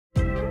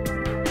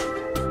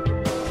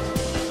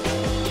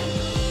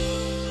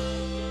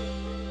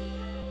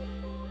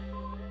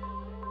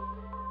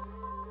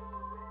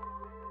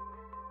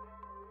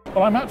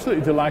Well, I'm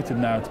absolutely delighted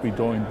now to be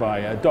joined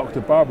by Dr.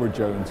 Barbara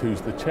Jones,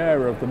 who's the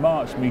chair of the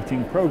March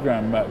Meeting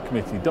Programme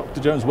Committee. Dr.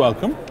 Jones,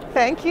 welcome.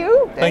 Thank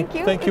you. Thank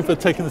you. Thank you for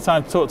taking the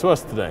time to talk to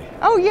us today.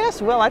 Oh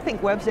yes, well I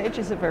think WebsAge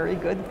is a very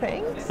good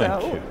thing.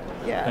 Thank you.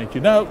 Yeah. Thank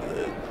you. Now,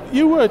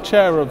 you were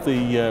chair of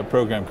the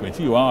Programme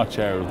Committee, you are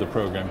chair of the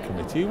Programme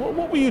Committee.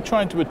 What were you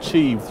trying to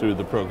achieve through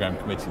the Programme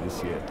Committee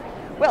this year?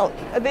 Well,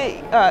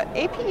 the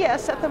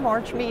APS at the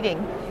March meeting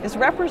is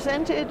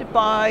represented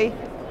by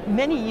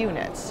many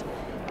units.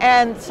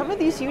 And some of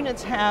these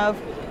units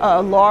have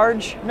a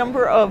large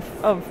number of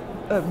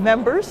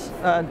members.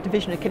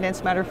 Division of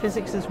Condensed Matter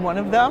Physics is one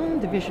of them,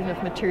 Division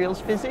of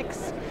Materials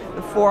Physics,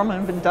 the Forum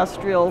of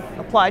Industrial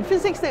Applied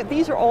Physics.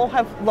 These are all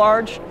have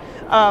large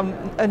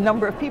a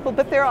number of people,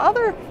 but there are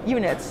other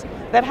units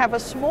that have a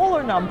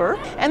smaller number.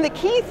 And the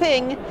key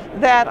thing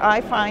that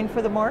I find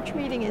for the March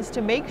meeting is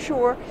to make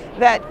sure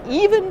that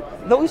even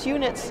those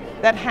units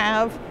that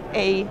have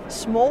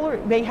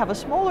may have a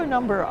smaller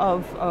number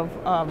of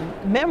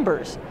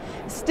members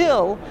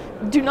still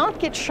do not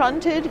get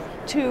shunted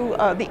to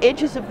the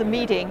edges of the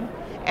meeting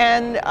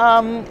and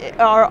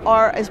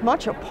are as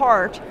much a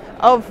part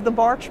of the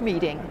March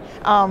meeting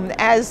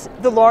as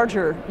the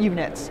larger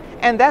units.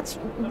 And that's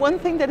one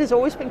thing that has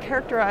always been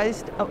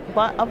characterized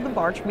of the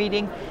March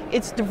meeting.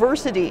 It's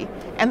diversity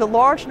and the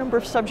large number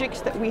of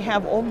subjects that we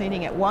have all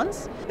meeting at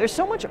once. There's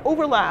so much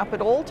overlap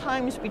at all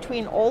times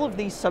between all of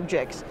these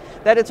subjects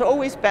that it's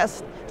always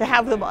best to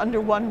have them under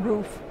one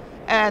roof.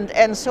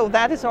 And so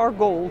that is our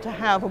goal, to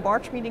have a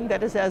March meeting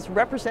that is as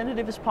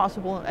representative as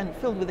possible and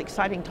filled with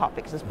exciting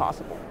topics as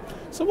possible.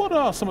 So what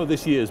are some of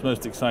this year's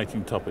most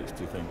exciting topics,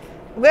 do you think?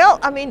 Well,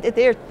 I mean,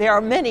 there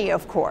are many,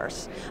 of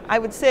course. I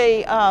would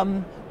say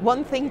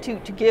one thing to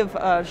give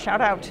a shout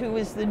out to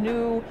is the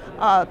new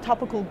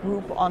topical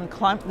group on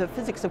the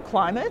physics of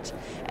climate,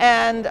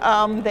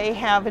 and they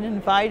have an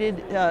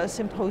invited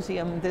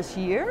symposium this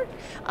year.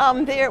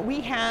 There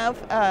we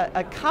have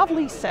a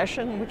Kavli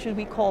session, which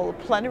we call a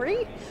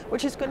plenary,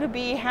 which is going to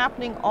be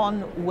happening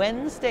on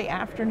Wednesday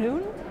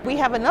afternoon. We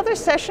have another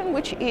session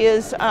which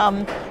is,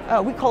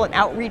 we call an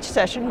outreach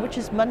session, which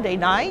is Monday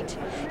night,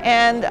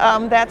 and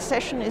that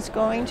session is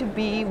going to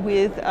be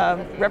with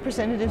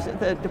representatives of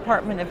the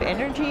Department of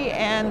Energy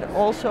and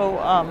also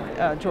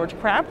George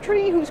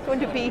Crabtree, who's going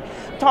to be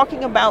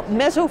talking about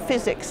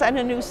mesophysics and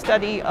a new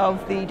study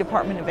of the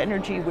Department of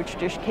Energy which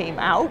just came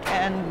out,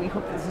 and we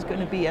hope this is going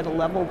to be at a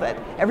level that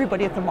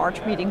everybody at the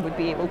March meeting would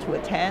be able to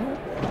attend.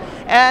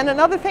 And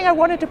another thing I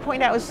wanted to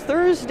point out is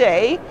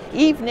Thursday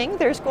evening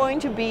there's going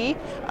to be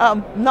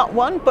not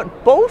one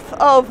but both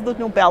of the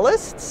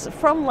Nobelists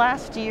from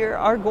last year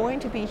are going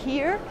to be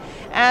here,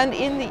 and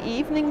in the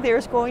evening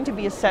there's going to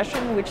be a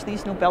session in which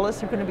these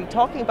Nobelists are going to be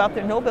talking about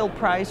their Nobel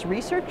Prize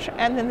research,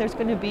 and then there's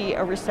going to be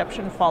a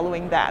reception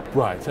following that.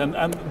 Right,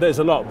 and there's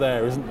a lot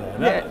there, isn't there?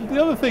 Now,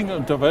 the other thing,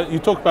 you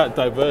talk about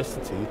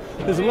diversity,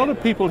 there's a lot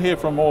of people here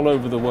from all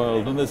over the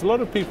world, and there's a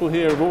lot of people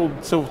here of all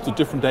sorts of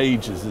different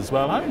ages as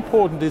well. How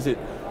important is it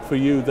for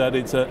you that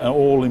it's an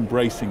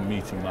all-embracing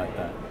meeting like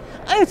that?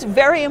 It's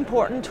very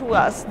important to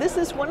us. This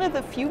is one of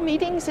the few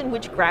meetings in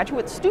which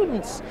graduate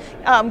students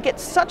get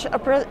such an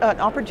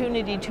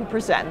opportunity to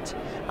present,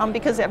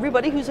 because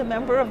everybody who's a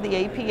member of the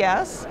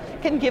APS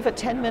can give a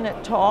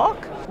 10-minute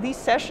talk. These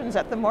sessions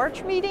at the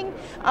March meeting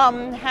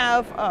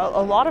have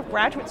a lot of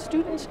graduate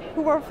students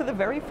who are for the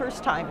very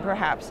first time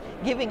perhaps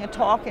giving a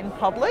talk in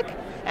public,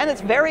 and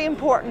it's very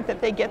important that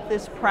they get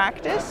this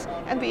practice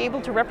and be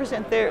able to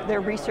represent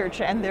their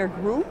research and their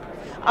group.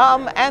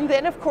 And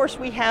then of course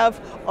we have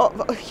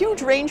a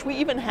huge range. We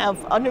even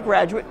have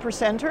undergraduate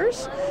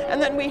presenters, and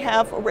then we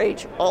have a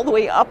range all the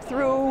way up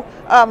through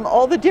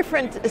all the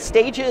different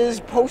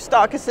stages,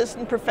 postdoc,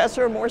 assistant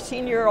professor, more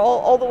senior,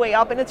 all the way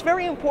up. And it's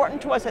very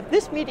important to us at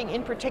this meeting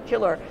in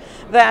particular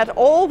that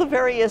all the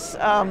various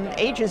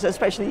ages,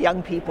 especially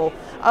young people,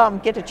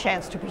 get a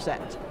chance to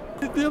present.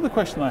 The other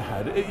question I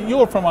had,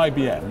 you're from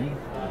IBM.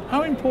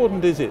 How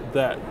important is it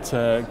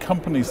that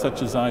companies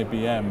such as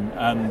IBM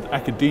and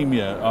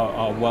academia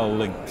are well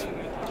linked?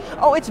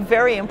 Oh, it's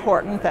very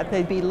important that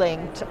they be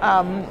linked.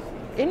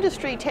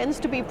 Industry tends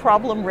to be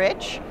problem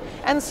rich,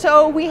 and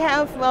so we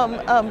have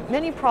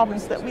many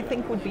problems that we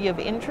think would be of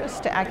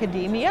interest to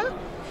academia.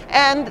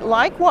 And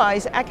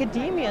likewise,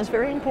 academia is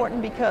very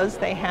important because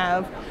they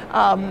have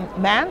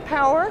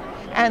manpower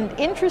and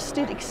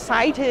interested,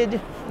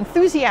 excited,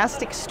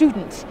 enthusiastic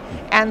students,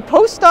 and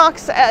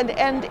postdocs,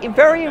 and a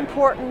very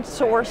important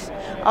source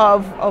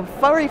of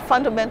very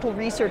fundamental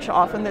research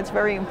often that's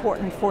very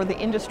important for the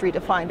industry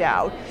to find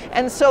out.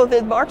 And so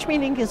the March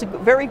meeting is a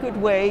very good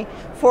way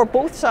for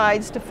both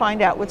sides to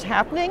find out what's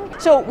happening.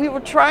 So we were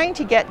trying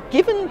to get,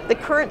 given the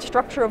current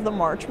structure of the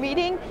March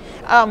meeting,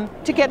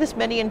 to get as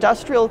many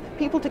industrial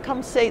people to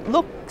come say,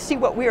 look, see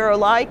what we are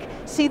like,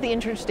 see the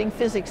interesting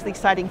physics, the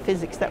exciting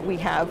physics that we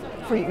have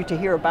for you to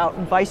hear about,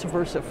 and vice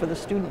versa for the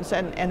students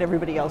and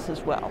everybody else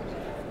as well.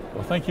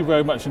 Well, thank you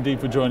very much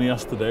indeed for joining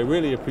us today.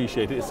 Really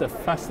appreciate it. It's a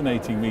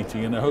fascinating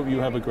meeting, and I hope you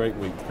have a great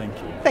week. Thank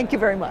you. Thank you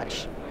very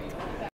much.